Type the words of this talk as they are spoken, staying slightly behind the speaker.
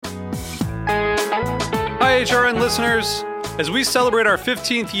HRN listeners. As we celebrate our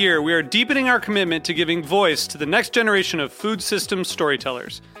 15th year, we are deepening our commitment to giving voice to the next generation of food systems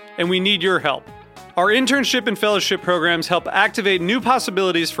storytellers, and we need your help. Our internship and fellowship programs help activate new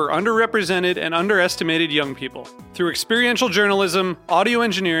possibilities for underrepresented and underestimated young people through experiential journalism, audio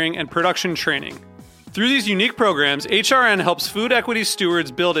engineering, and production training. Through these unique programs, HRN helps food equity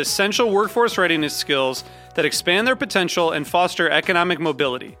stewards build essential workforce readiness skills that expand their potential and foster economic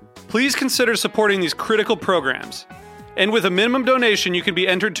mobility. Please consider supporting these critical programs. And with a minimum donation, you can be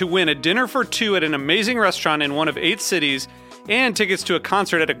entered to win a dinner for two at an amazing restaurant in one of 8 cities and tickets to a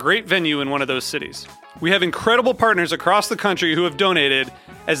concert at a great venue in one of those cities. We have incredible partners across the country who have donated,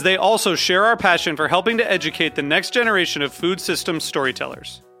 as they also share our passion for helping to educate the next generation of food systems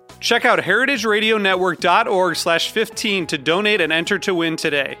storytellers. Check out heritageradionetwork.org/15 to donate and enter to win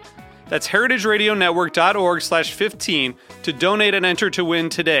today. That's heritageradionetwork.org/15 to donate and enter to win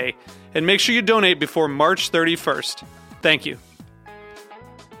today. And make sure you donate before March 31st. Thank you.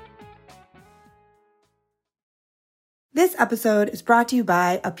 This episode is brought to you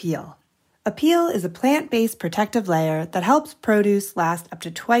by Appeal. Appeal is a plant-based protective layer that helps produce last up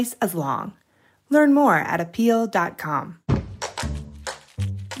to twice as long. Learn more at appeal.com.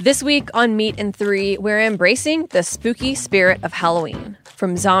 This week on Meat and Three, we're embracing the spooky spirit of Halloween,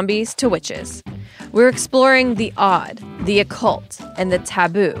 from zombies to witches. We're exploring the odd, the occult, and the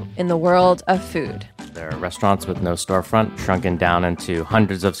taboo in the world of food. There are restaurants with no storefront, shrunken down into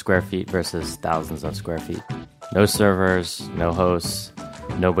hundreds of square feet versus thousands of square feet. No servers, no hosts,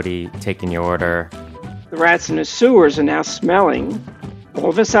 nobody taking your order. The rats in the sewers are now smelling, all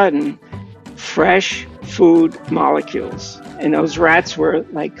of a sudden, fresh food molecules. And those rats were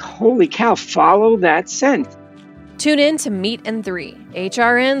like, holy cow, follow that scent. Tune in to Meat and Three,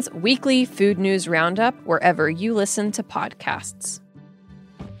 HRN's weekly food news roundup, wherever you listen to podcasts.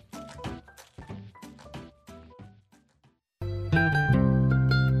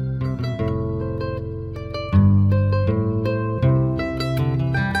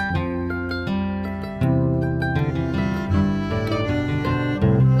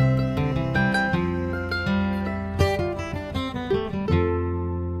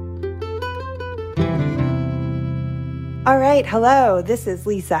 All right, hello, this is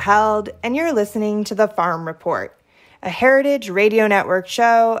Lisa Held, and you're listening to The Farm Report, a Heritage Radio Network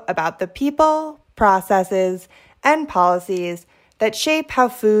show about the people, processes, and policies that shape how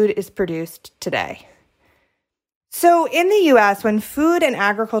food is produced today. So in the U.S., when food and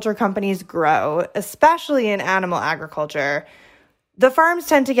agriculture companies grow, especially in animal agriculture, the farms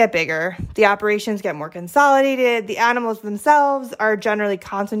tend to get bigger, the operations get more consolidated, the animals themselves are generally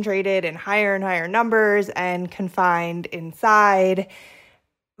concentrated in higher and higher numbers and confined inside.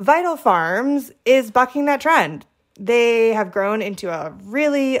 Vital Farms is bucking that trend. They have grown into a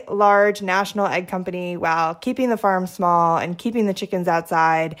really large national egg company while keeping the farm small and keeping the chickens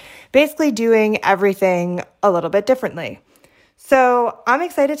outside, basically doing everything a little bit differently. So I'm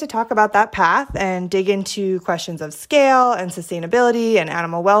excited to talk about that path and dig into questions of scale and sustainability and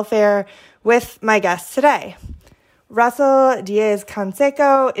animal welfare with my guest today. Russell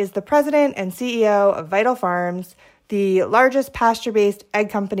Diaz-Canseco is the president and CEO of Vital Farms, the largest pasture-based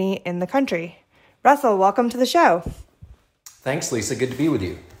egg company in the country. Russell, welcome to the show. Thanks, Lisa. Good to be with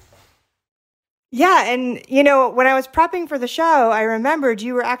you. Yeah, and when I was prepping for the show, I remembered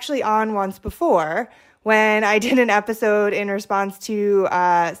you were actually on once before when I did an episode in response to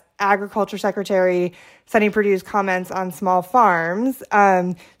Agriculture Secretary Sonny Perdue's comments on small farms.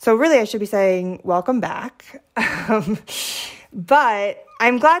 So really, I should be saying welcome back. But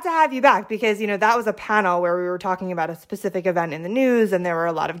I'm glad to have you back because, that was a panel where we were talking about a specific event in the news and there were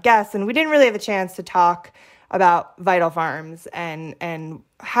a lot of guests and we didn't really have a chance to talk about Vital Farms and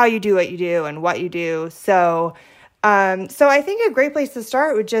how you do what you do and what you do. So I think a great place to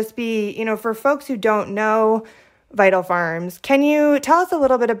start would just be, for folks who don't know Vital Farms, can you tell us a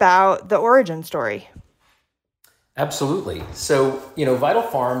little bit about the origin story? Absolutely. So, Vital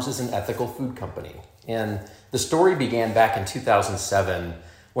Farms is an ethical food company. And the story began back in 2007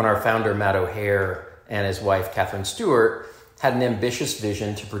 when our founder, Matt O'Hare, and his wife, Catherine Stewart, had an ambitious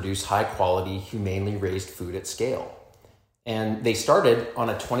vision to produce high-quality, humanely raised food at scale. And they started on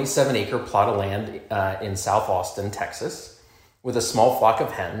a 27-acre plot of land in South Austin, Texas, with a small flock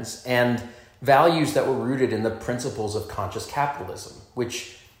of hens and values that were rooted in the principles of conscious capitalism,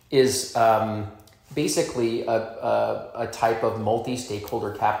 which is basically a type of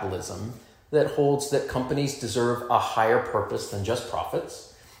multi-stakeholder capitalism that holds that companies deserve a higher purpose than just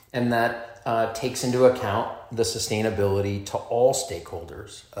profits, and that takes into account the sustainability to all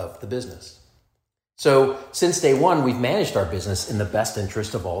stakeholders of the business. So since day one, we've managed our business in the best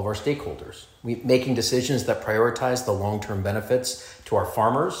interest of all of our stakeholders, making decisions that prioritize the long-term benefits to our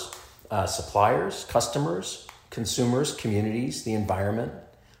farmers, suppliers, customers, consumers, communities, the environment,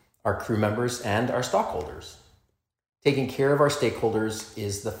 our crew members, and our stockholders. Taking care of our stakeholders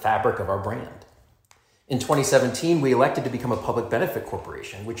is the fabric of our brand. In 2017, we elected to become a public benefit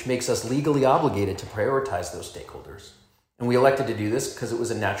corporation, which makes us legally obligated to prioritize those stakeholders. And we elected to do this because it was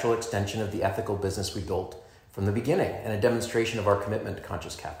a natural extension of the ethical business we built from the beginning and a demonstration of our commitment to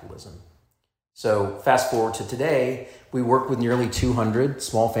conscious capitalism. So fast forward to today, we work with nearly 200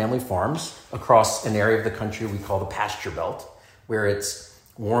 small family farms across an area of the country we call the pasture belt, where it's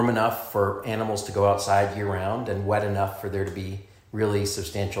warm enough for animals to go outside year round and wet enough for there to be really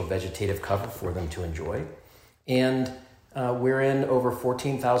substantial vegetative cover for them to enjoy. And we're in over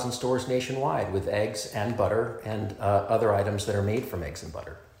 14,000 stores nationwide with eggs and butter and other items that are made from eggs and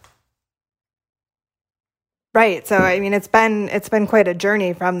butter. Right. So, I mean, it's been quite a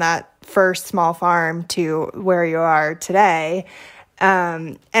journey from that first small farm to where you are today.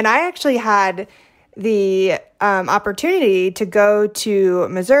 And I actually had the opportunity to go to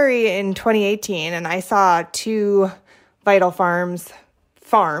Missouri in 2018, and I saw two Vital Farms.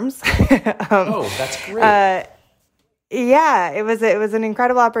 Oh, that's great. Yeah, it was an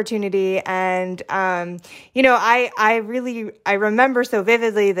incredible opportunity, and I remember so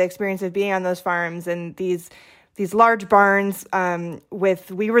vividly the experience of being on those farms and these large barns.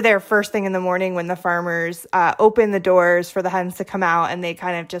 We were there first thing in the morning when the farmers opened the doors for the hens to come out, and they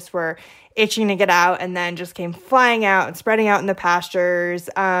kind of just were itching to get out, and then just came flying out and spreading out in the pastures.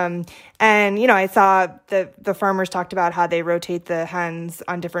 And I saw the farmers talked about how they rotate the hens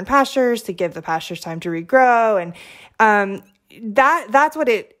on different pastures to give the pastures time to regrow, and that's what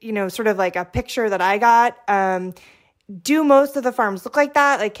it, sort of like a picture that I got. Do most of the farms look like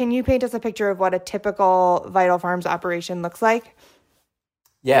that? Like, can you paint us a picture of what a typical Vital Farms operation looks like?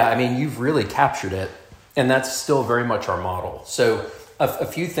 Yeah, I mean, you've really captured it, and that's still very much our model. So a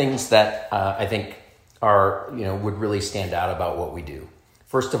few things that I think are, would really stand out about what we do.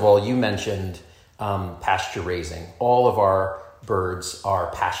 First of all, you mentioned pasture raising. All of our birds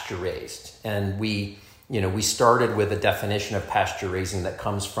are pasture raised, and we started with a definition of pasture raising that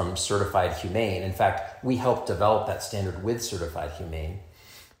comes from Certified Humane. In fact, we helped develop that standard with Certified Humane.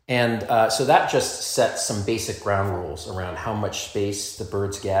 And so that just sets some basic ground rules around how much space the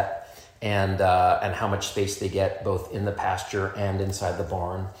birds get and how much space they get both in the pasture and inside the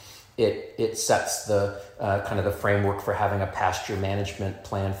barn. It sets the kind of the framework for having a pasture management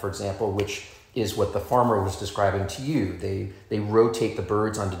plan, for example, which is what the farmer was describing to you. They rotate the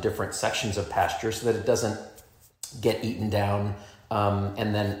birds onto different sections of pasture so that it doesn't get eaten down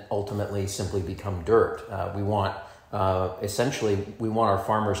and then ultimately simply become dirt. We want our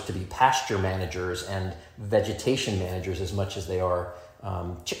farmers to be pasture managers and vegetation managers as much as they are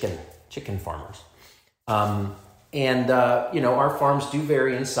chicken farmers. Our farms do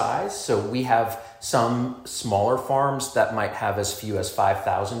vary in size. So we have some smaller farms that might have as few as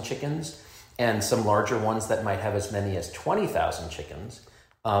 5,000 chickens, and some larger ones that might have as many as 20,000 chickens.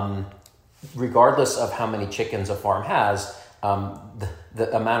 Regardless of how many chickens a farm has,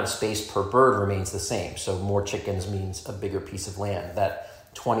 the amount of space per bird remains the same. So more chickens means a bigger piece of land.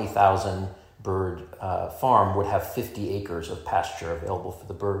 That 20,000 bird farm would have 50 acres of pasture available for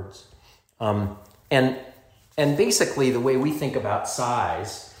the birds. And basically the way we think about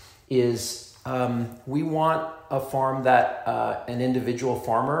size is we want a farm that an individual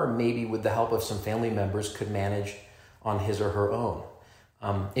farmer, maybe with the help of some family members, could manage on his or her own.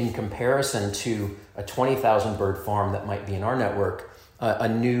 In comparison to a 20,000 bird farm that might be in our network, a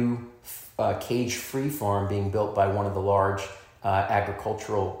new cage-free farm being built by one of the large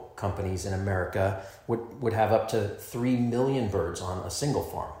agricultural companies in America would have up to 3 million birds on a single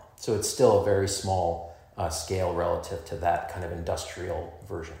farm. So it's still a very small scale relative to that kind of industrial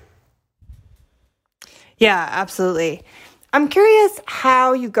version. Yeah, absolutely. I'm curious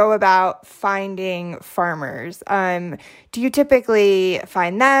how you go about finding farmers. Do you typically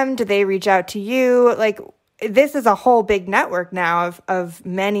find them? Do they reach out to you? Like, this is a whole big network now of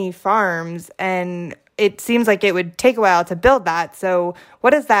many farms, and it seems like it would take a while to build that. So what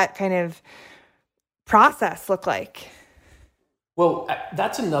does that kind of process look like? Well,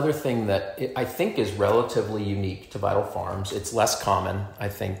 that's another thing that I think is relatively unique to Vital Farms. It's less common, I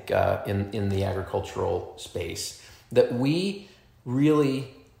think, in the agricultural space, that we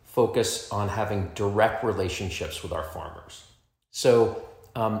really focus on having direct relationships with our farmers. So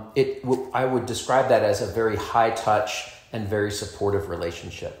I would describe that as a very high touch and very supportive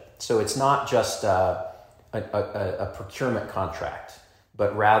relationship. So it's not just a procurement contract,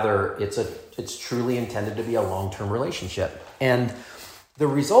 but rather it's truly intended to be a long-term relationship. And the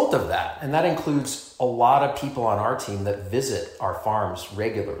result of that, and that includes a lot of people on our team that visit our farms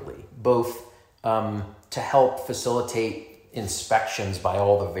regularly, both to help facilitate inspections by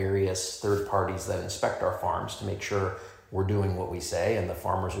all the various third parties that inspect our farms to make sure we're doing what we say and the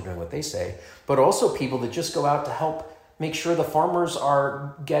farmers are doing what they say, but also people that just go out to help make sure the farmers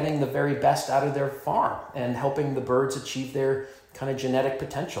are getting the very best out of their farm and helping the birds achieve their kind of genetic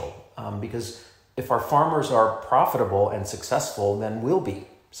potential. Because if our farmers are profitable and successful, then we'll be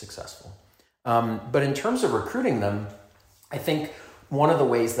successful. But in terms of recruiting them, I think one of the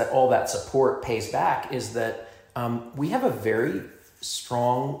ways that all that support pays back is that we have a very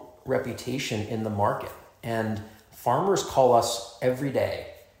strong reputation in the market, and farmers call us every day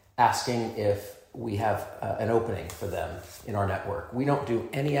asking if we have an opening for them in our network. We don't do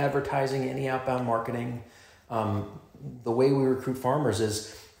any advertising, any outbound marketing. The way we recruit farmers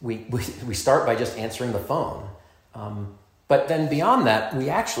is we start by just answering the phone. But then beyond that, we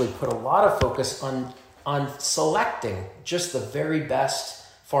actually put a lot of focus on selecting just the very best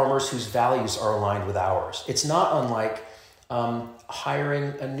farmers whose values are aligned with ours. It's not unlike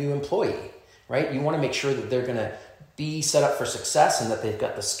hiring a new employee, right? You want to make sure that they're going to be set up for success and that they've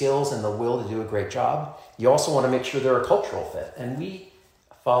got the skills and the will to do a great job. You also want to make sure they're a cultural fit. And we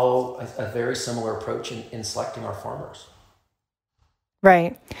follow a very similar approach in selecting our farmers.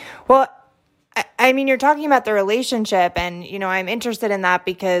 Right. Well, I mean, you're talking about the relationship, and, I'm interested in that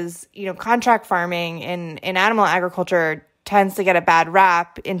because, contract farming in animal agriculture tends to get a bad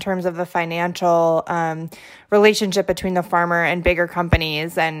rap in terms of the financial relationship between the farmer and bigger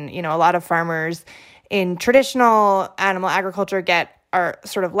companies. And, a lot of farmers in traditional animal agriculture are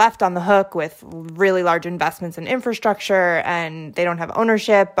sort of left on the hook with really large investments in infrastructure, and they don't have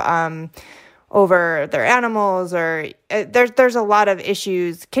ownership over their animals, or there's a lot of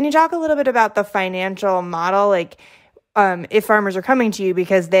issues. Can you talk a little bit about the financial model? Like, if farmers are coming to you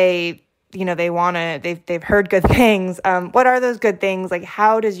because they've heard good things, what are those good things? Like,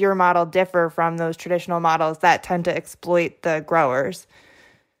 how does your model differ from those traditional models that tend to exploit the growers?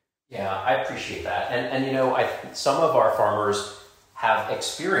 Yeah, I appreciate that. And some of our farmers have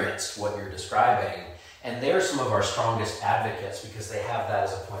experienced what you're describing, and they're some of our strongest advocates because they have that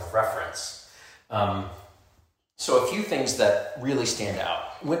as a point of reference. So a few things that really stand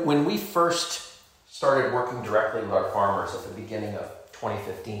out. When we first started working directly with our farmers at the beginning of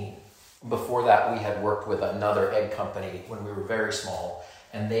 2015, before that we had worked with another egg company when we were very small,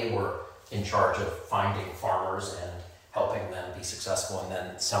 and they were in charge of finding farmers and helping them be successful and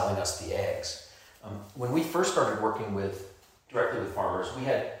then selling us the eggs. When we first started working directly with farmers, we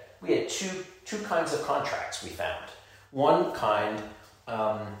had two kinds of contracts we found. One kind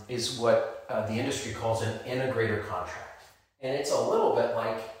is what the industry calls an integrator contract. And it's a little bit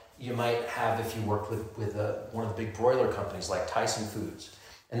like you might have if you worked with one of the big broiler companies like Tyson Foods.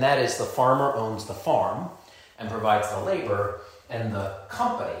 And that is the farmer owns the farm and provides the labor, and the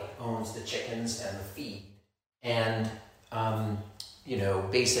company owns the chickens and the feed. And,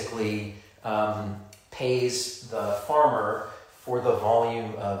 basically pays the farmer for the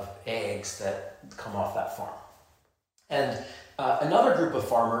volume of eggs that come off that farm. And another group of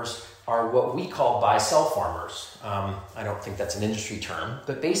farmers are what we call buy-sell farmers. I don't think that's an industry term,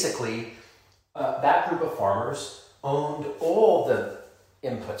 but basically that group of farmers owned all the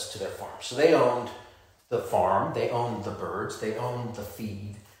inputs to their farm. So they owned the farm, they owned the birds, they owned the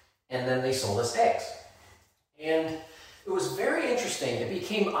feed, and then they sold us eggs. And it was very interesting. It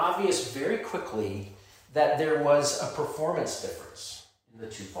became obvious very quickly that there was a performance difference in the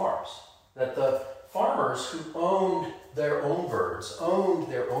two farms. That the farmers who owned their own birds,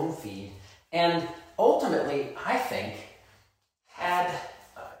 owned their own feed, and ultimately, I think, had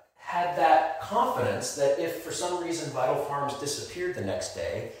that confidence that if for some reason Vital Farms disappeared the next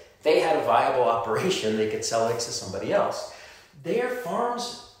day, they had a viable operation, they could sell eggs to somebody else. Their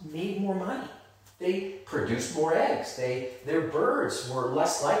farms made more money. They produced more eggs. Their birds were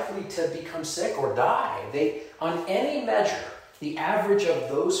less likely to become sick or die. On any measure, the average of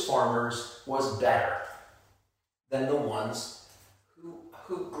those farmers was better than the ones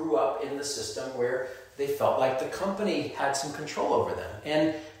who grew up in the system where they felt like the company had some control over them.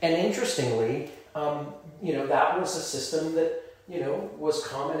 And interestingly, that was a system that was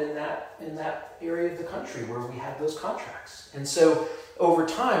common in that area of the country where we had those contracts. And so over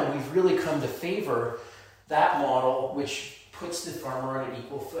time, we've really come to favor that model, which puts the farmer on an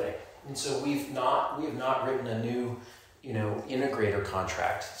equal footing. And so we have not written a new integrator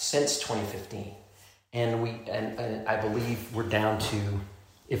contract since 2015. And I believe we're down to,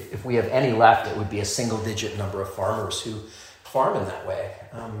 if we have any left, it would be a single digit number of farmers who farm in that way.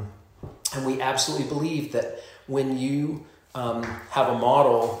 And we absolutely believe that when you have a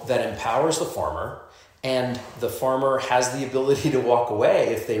model that empowers the farmer, and the farmer has the ability to walk away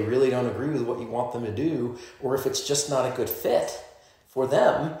if they really don't agree with what you want them to do, or if it's just not a good fit for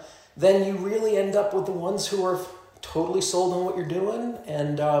them, then you really end up with the ones who are totally sold on what you're doing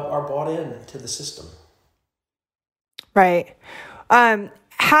and are bought in to the system. Right.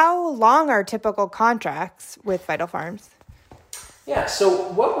 How long are typical contracts with Vital Farms? Yeah,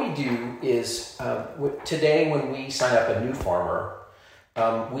 so what we do is today when we sign up a new farmer,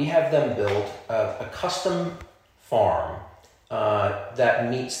 we have them build a custom farm that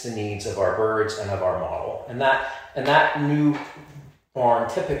meets the needs of our birds and of our model. And that new barn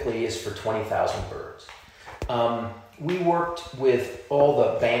typically is for 20,000 birds. We worked with all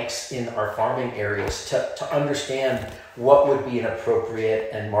the banks in our farming areas to understand what would be an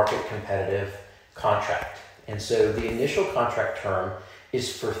appropriate and market competitive contract. And so the initial contract term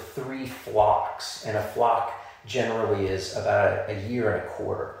is for 3 flocks, and a flock generally is about a year and a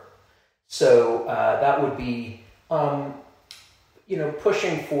quarter. So that would be,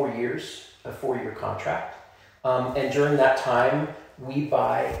 pushing 4 years, a 4-year contract. And during that time, we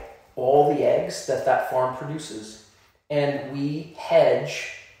buy all the eggs that farm produces, and we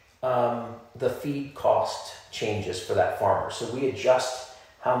hedge the feed cost changes for that farmer. So we adjust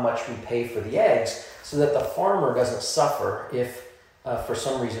how much we pay for the eggs so that the farmer doesn't suffer if, for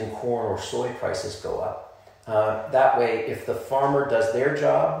some reason, corn or soy prices go up. That way, if the farmer does their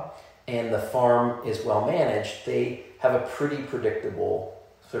job and the farm is well managed, they have a pretty predictable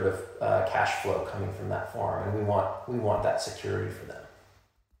sort of cash flow coming from that farm, and we want that security for them.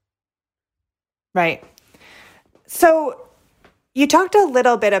 Right. So you talked a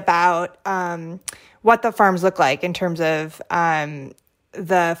little bit about what the farms look like in terms of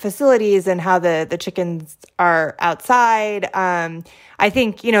the facilities and how the chickens are outside. I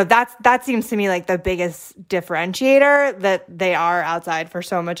think, that seems to me like the biggest differentiator, that they are outside for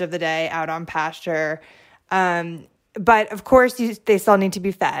so much of the day, out on pasture. But of course, they still need to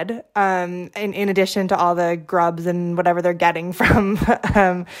be fed, in addition to all the grubs and whatever they're getting from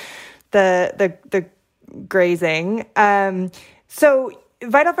the grazing. So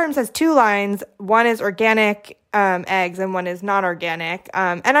Vital Farms has 2 lines. One is organic eggs and one is non-organic.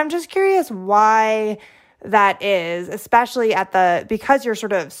 And I'm just curious why that is, especially because you're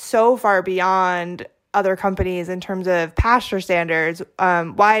sort of so far beyond other companies in terms of pasture standards,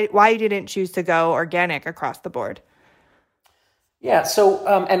 why you didn't choose to go organic across the board. Yeah, so,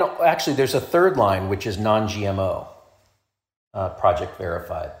 and actually there's a 3rd line, which is non-GMO, project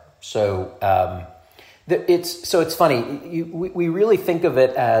verified. So it's funny. We really think of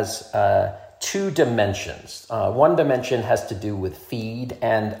it as 2 dimensions. One dimension has to do with feed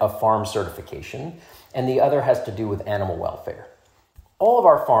and a farm certification, and the other has to do with animal welfare. All of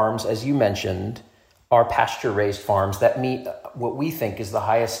our farms, as you mentioned, are pasture-raised farms that meet what we think is the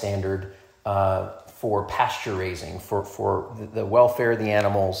highest standard for pasture raising, for the welfare of the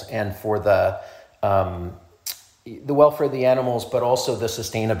animals and for the welfare of the animals, but also the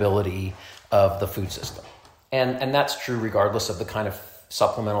sustainability of the food system. And that's true regardless of the kind of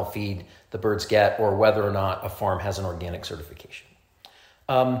supplemental feed the birds get or whether or not a farm has an organic certification.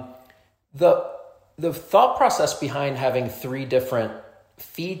 The thought process behind having 3 different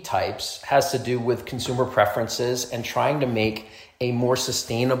feed types has to do with consumer preferences and trying to make a more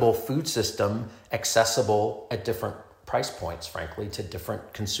sustainable food system accessible at different price points, frankly, to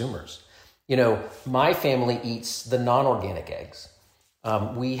different consumers. My family eats the non-organic eggs.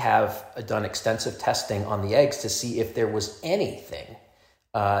 We have done extensive testing on the eggs to see if there was anything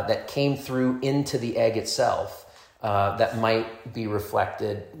that came through into the egg itself that might be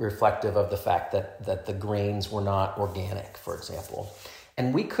reflective of the fact that the grains were not organic, for example.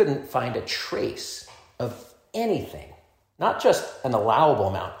 And we couldn't find a trace of anything, not just an allowable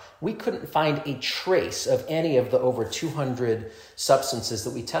amount. We couldn't find a trace of any of the over 200 substances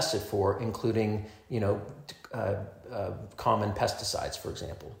that we tested for, including, common pesticides, for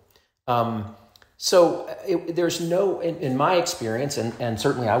example. There's no, in my experience, and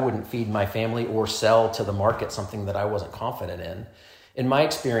certainly I wouldn't feed my family or sell to the market something that I wasn't confident in. In my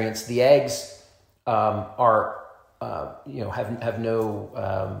experience, the eggs are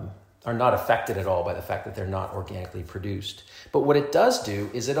not affected at all by the fact that they're not organically produced. But what it does do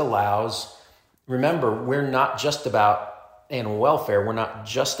is it allows, remember, we're not just about animal welfare. We're not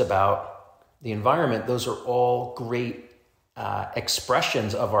just about the environment. Those are all great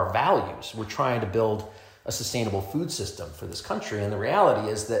expressions of our values. We're trying to build a sustainable food system for this country. And the reality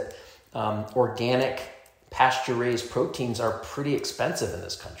is that organic pasture-raised proteins are pretty expensive in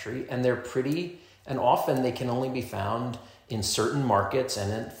this country, and and often they can only be found in certain markets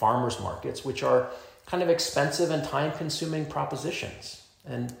and in farmers markets, which are kind of expensive and time-consuming propositions.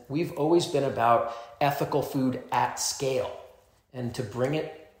 And we've always been about ethical food at scale. And to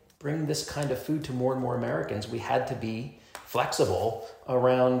bring this kind of food to more and more Americans, we had to be flexible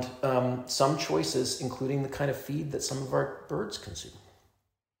around some choices, including the kind of feed that some of our birds consume.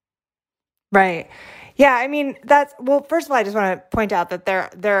 Right. Yeah, I mean, first of all, I just want to point out that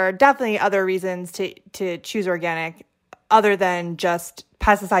there are definitely other reasons to choose organic other than just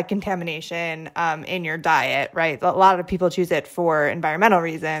pesticide contamination in your diet, right? A lot of people choose it for environmental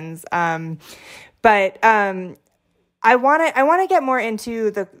reasons. But I want to get more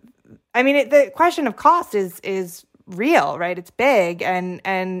into the question of cost is real, right? It's big, and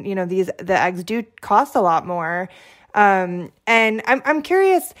the eggs do cost a lot more. And I'm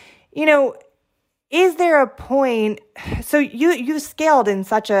curious, is there a point? So you scaled in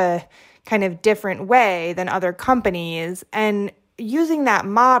such a kind of different way than other companies, and using that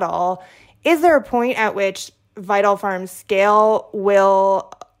model, is there a point at which Vital Farms scale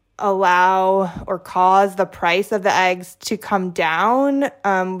will allow or cause the price of the eggs to come down?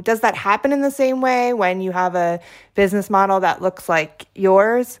 Does that happen in the same way when you have a business model that looks like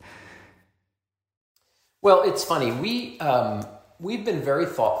yours? Well, it's funny. We've been very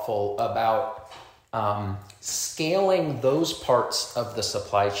thoughtful about scaling those parts of the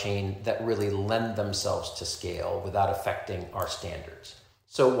supply chain that really lend themselves to scale without affecting our standards.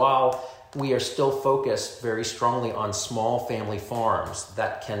 So while we are still focused very strongly on small family farms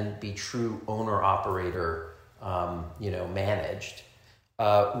that can be true owner-operator, managed,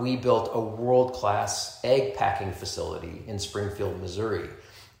 we built a world-class egg packing facility in Springfield, Missouri,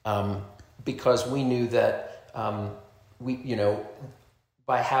 because we knew that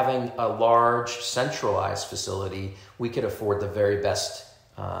by having a large centralized facility, we could afford the very best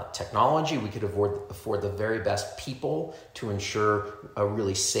technology, we could afford the very best people to ensure a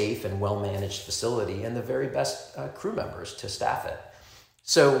really safe and well-managed facility, and the very best crew members to staff it.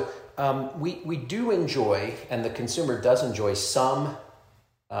 So we do enjoy, and the consumer does enjoy, some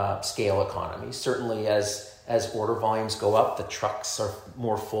scale economies. Certainly as order volumes go up, the trucks are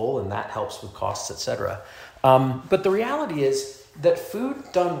more full, and that helps with costs, et cetera. But the reality is that food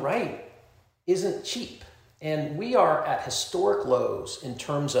done right isn't cheap. And we are at historic lows in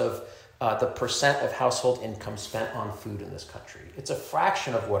terms of the percent of household income spent on food in this country. It's a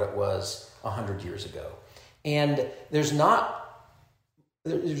fraction of what it was 100 years ago. And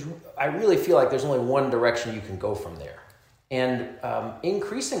I really feel like there's only one direction you can go from there. And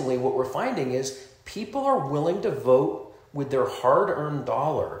increasingly what we're finding is people are willing to vote with their hard-earned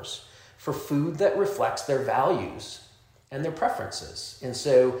dollars for food that reflects their values and their preferences. And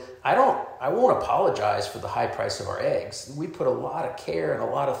so I won't apologize for the high price of our eggs. We put a lot of care and a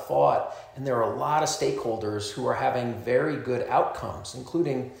lot of thought, and there are a lot of stakeholders who are having very good outcomes,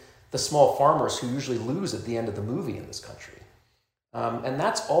 including the small farmers who usually lose at the end of the movie in this country. And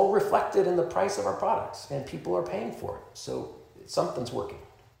that's all reflected in the price of our products, and people are paying for it. So something's working.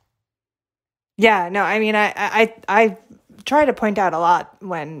 Yeah, no, I mean, I try to point out a lot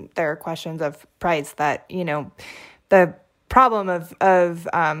when there are questions of price that, the problem of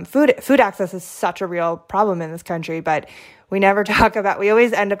food access is such a real problem in this country, but we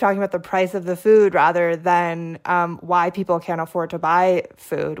always end up talking about the price of the food rather than why people can't afford to buy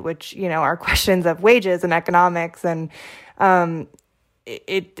food, which, are questions of wages and economics. And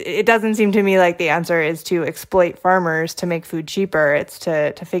it doesn't seem to me like the answer is to exploit farmers to make food cheaper. It's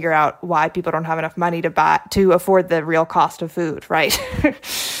to figure out why people don't have enough money to afford the real cost of food, right?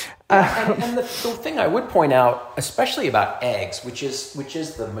 And the thing I would point out, especially about eggs, which is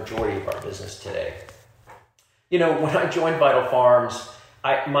the majority of our business today. When I joined Vital Farms,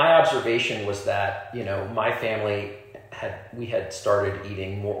 my observation was that, my family had started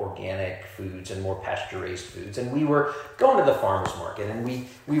eating more organic foods and more pasture-raised foods, and we were going to the farmers market, and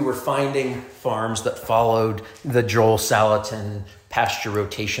we were finding farms that followed the Joel Salatin pasture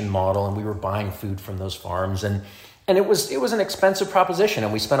rotation model, and we were buying food from those farms, and it was an expensive proposition,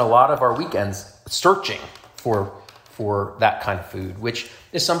 and we spent a lot of our weekends searching for that kind of food, which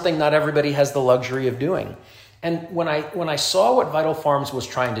is something not everybody has the luxury of doing. And when I saw what Vital Farms was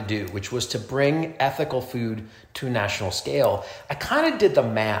trying to do, which was to bring ethical food to a national scale, I kind of did the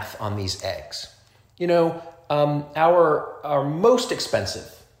math on these eggs. Our most expensive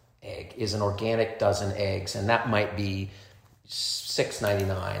egg is an organic dozen eggs, and that might be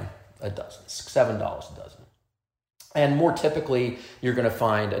 $6.99 a dozen, $7 a dozen. And more typically, you're going to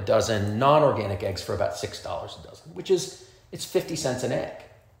find a dozen non-organic eggs for about $6 a dozen, it's 50 cents an egg.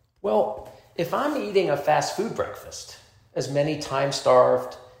 Well, if I'm eating a fast food breakfast, as many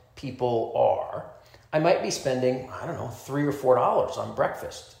time-starved people are, I might be spending, I don't know, $3 or $4 on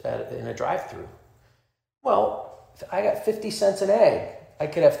breakfast in a drive-through. Well, I got 50 cents an egg. I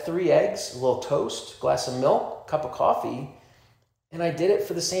could have 3 eggs, a little toast, glass of milk, cup of coffee, and I did it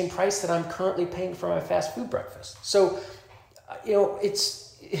for the same price that I'm currently paying for my fast food breakfast. So,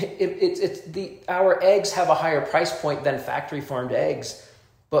 our eggs have a higher price point than factory farmed eggs,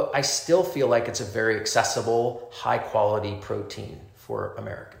 but I still feel like it's a very accessible, high quality protein for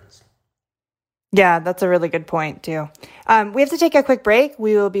Americans. Yeah, that's a really good point too. We have to take a quick break.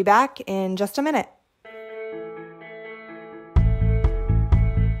 We will be back in just a minute.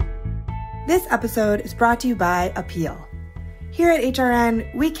 This episode is brought to you by Appeal. Here at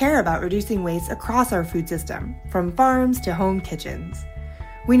HRN, we care about reducing waste across our food system, from farms to home kitchens.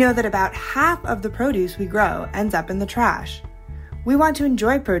 We know that about half of the produce we grow ends up in the trash. We want to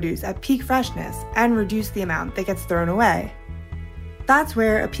enjoy produce at peak freshness and reduce the amount that gets thrown away. That's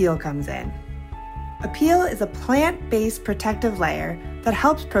where Appeal comes in. Appeal is a plant-based protective layer that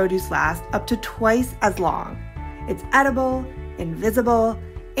helps produce last up to twice as long. It's edible, invisible,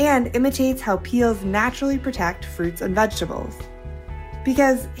 and imitates how peels naturally protect fruits and vegetables.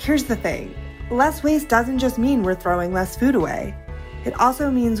 Because here's the thing, less waste doesn't just mean we're throwing less food away. It also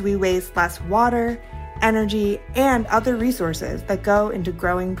means we waste less water, energy, and other resources that go into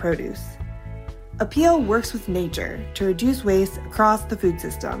growing produce. Appeal works with nature to reduce waste across the food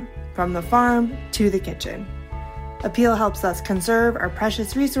system, from the farm to the kitchen. Appeal helps us conserve our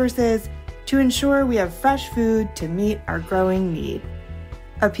precious resources to ensure we have fresh food to meet our growing need.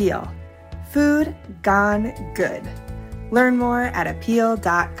 Appeal. Food gone good. Learn more at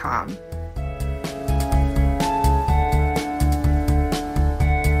appeal.com.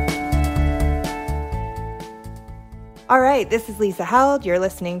 All right, this is Lisa Held. You're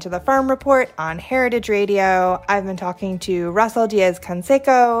listening to The Farm Report on Heritage Radio. I've been talking to Russell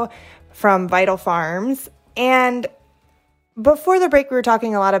Diaz-Canseco from Vital Farms. And before the break, we were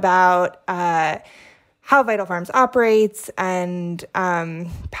talking a lot about how Vital Farms operates and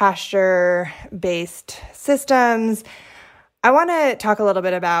pasture-based systems. I want to talk a little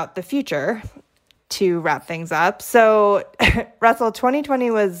bit about the future to wrap things up. So, Russell, 2020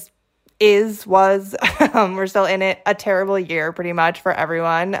 was we're still in it, a terrible year pretty much for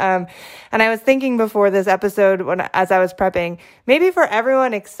everyone. And I was thinking before this episode, as I was prepping, maybe for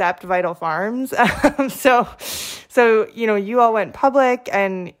everyone except Vital Farms. So you all went public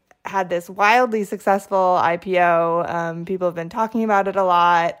and had this wildly successful IPO. People have been talking about it a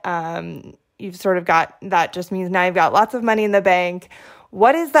lot. You've sort of got, that just means now you've got lots of money in the bank.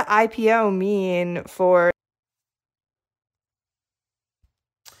 What does the IPO mean for?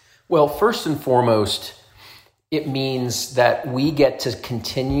 Well, first and foremost, it means that we get to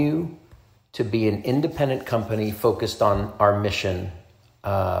continue to be an independent company focused on our mission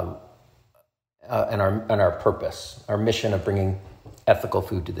and our purpose, our mission of bringing ethical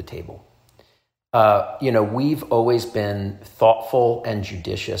food to the table. We've always been thoughtful and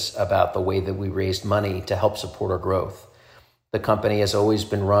judicious about the way that we raised money to help support our growth. The company has always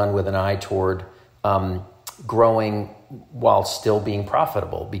been run with an eye toward growing while still being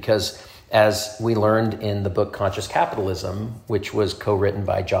profitable, because as we learned in the book Conscious Capitalism, which was co-written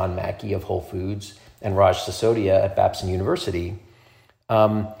by John Mackey of Whole Foods and Raj Sisodia at Babson University,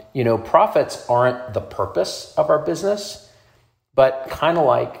 profits aren't the purpose of our business, but kind of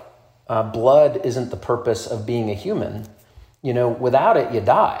like blood isn't the purpose of being a human. Without it, you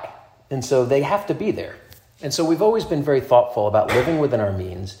die. And so they have to be there. And so we've always been very thoughtful about living within our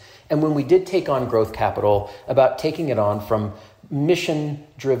means. And when we did take on growth capital, about taking it on from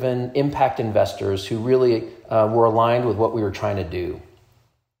mission-driven impact investors who really were aligned with what we were trying to do.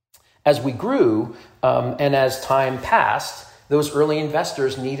 As we grew and as time passed, those early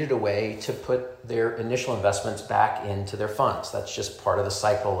investors needed a way to put their initial investments back into their funds. That's just part of the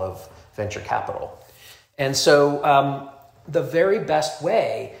cycle of venture capital. And so the very best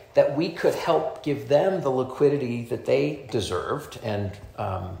way that we could help give them the liquidity that they deserved and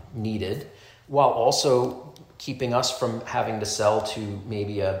needed, while also keeping us from having to sell to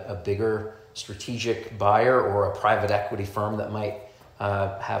maybe a bigger strategic buyer or a private equity firm that might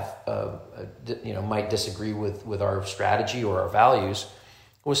might disagree with our strategy or our values,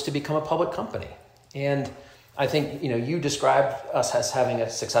 was to become a public company. And I think you described us as having a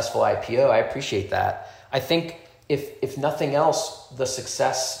successful IPO. I appreciate that. I think if nothing else, the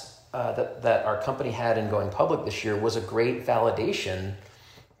success that our company had in going public this year was a great validation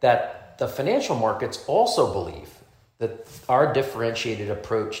that the financial markets also believe that our differentiated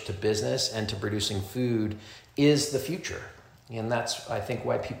approach to business and to producing food is the future. And that's, I think,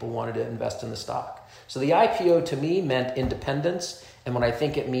 why people wanted to invest in the stock. So the IPO to me meant independence. And what I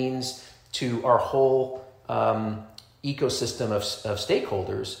think it means to our whole ecosystem of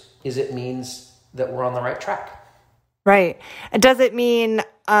stakeholders is it means that we're on the right track. Right. And does it mean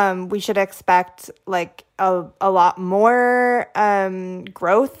we should expect like a lot more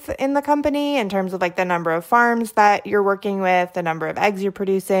growth in the company in terms of like the number of farms that you're working with, the number of eggs you're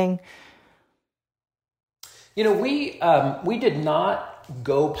producing? You know, we did not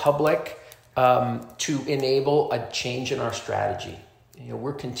go public to enable a change in our strategy. You know,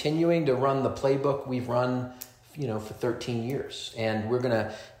 we're continuing to run the playbook we've run, you know, for 13 years, and we're going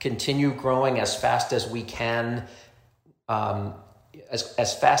to continue growing as fast as we can.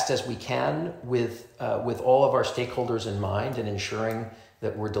 As fast as we can with all of our stakeholders in mind and ensuring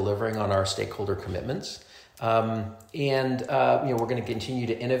that we're delivering on our stakeholder commitments. We're going to continue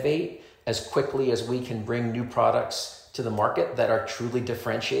to innovate as quickly as we can bring new products to the market that are truly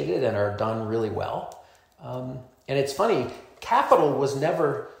differentiated and are done really well. And it's funny, capital was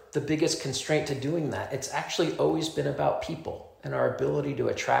never the biggest constraint to doing that. It's actually always been about people and our ability to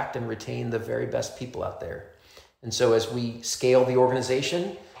attract and retain the very best people out there. And so as we scale the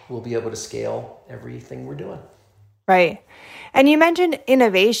organization, we'll be able to scale everything we're doing. Right. And you mentioned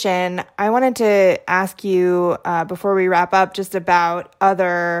innovation. I wanted to ask you before we wrap up just about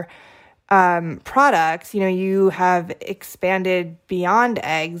other products. You know, you have expanded beyond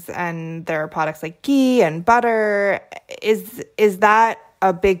eggs and there are products like ghee and butter. Is that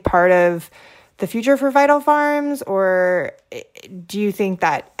a big part of the future for Vital Farms, or do you think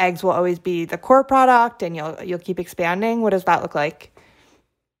that eggs will always be the core product and you'll keep expanding? What does that look like?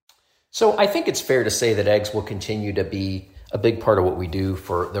 So I think it's fair to say that eggs will continue to be a big part of what we do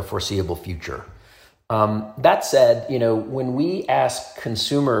for the foreseeable future. That said, you know, when we ask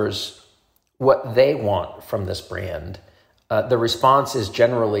consumers what they want from this brand, the response is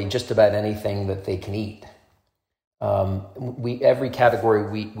generally just about anything that they can eat. Every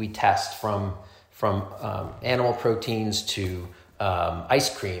category we test from animal proteins to ice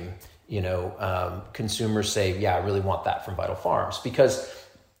cream, you know, consumers say, yeah, I really want that from Vital Farms, because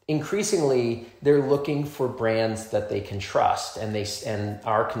increasingly they're looking for brands that they can trust, and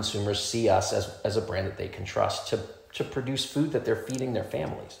our consumers see us as a brand that they can trust to produce food that they're feeding their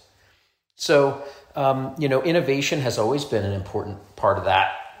families. So, you know, innovation has always been an important part of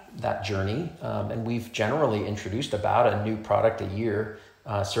that journey, and we've generally introduced about a new product a year,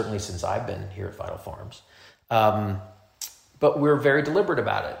 certainly since I've been here at Vital Farms. But we're very deliberate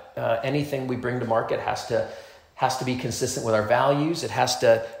about it. Anything we bring to market has to be consistent with our values. It has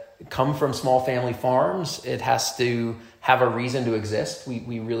to come from small family farms. It has to have a reason to exist.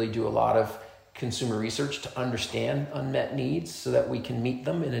 We really do a lot of consumer research to understand unmet needs so that we can meet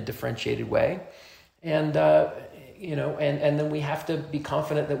them in a differentiated way. And you know, and then we have to be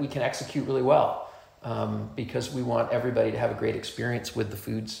confident that we can execute really well, because we want everybody to have a great experience with the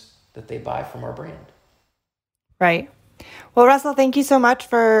foods that they buy from our brand. Right. Well, Russell, thank you so much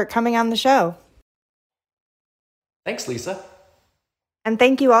for coming on the show. Thanks, Lisa. And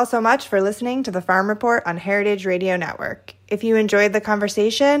thank you all so much for listening to the Farm Report on Heritage Radio Network. If you enjoyed the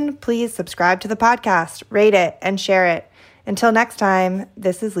conversation, please subscribe to the podcast, rate it, and share it. Until next time,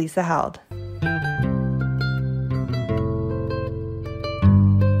 this is Lisa Held.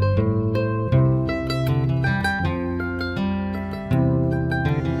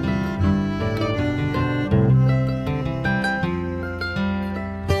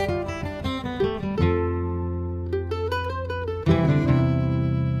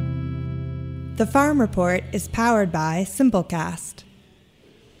 The Farm Report is powered by Simplecast.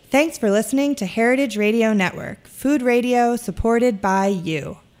 Thanks for listening to Heritage Radio Network, food radio supported by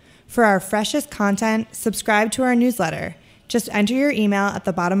you. For our freshest content, subscribe to our newsletter. Just enter your email at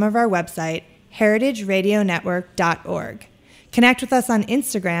the bottom of our website, heritageradionetwork.org. Connect with us on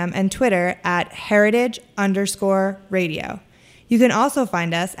Instagram and Twitter at heritage_radio. You can also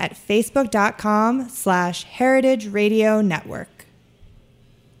find us at facebook.com/Heritage Radio Network.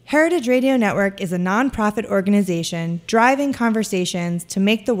 Heritage Radio Network is a nonprofit organization driving conversations to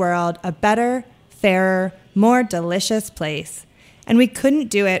make the world a better, fairer, more delicious place. And we couldn't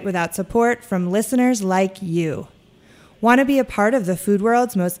do it without support from listeners like you. Want to be a part of the food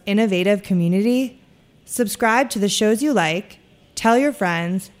world's most innovative community? Subscribe to the shows you like, tell your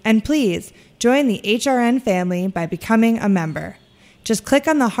friends, and please join the HRN family by becoming a member. Just click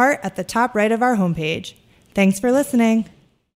on the heart at the top right of our homepage. Thanks for listening.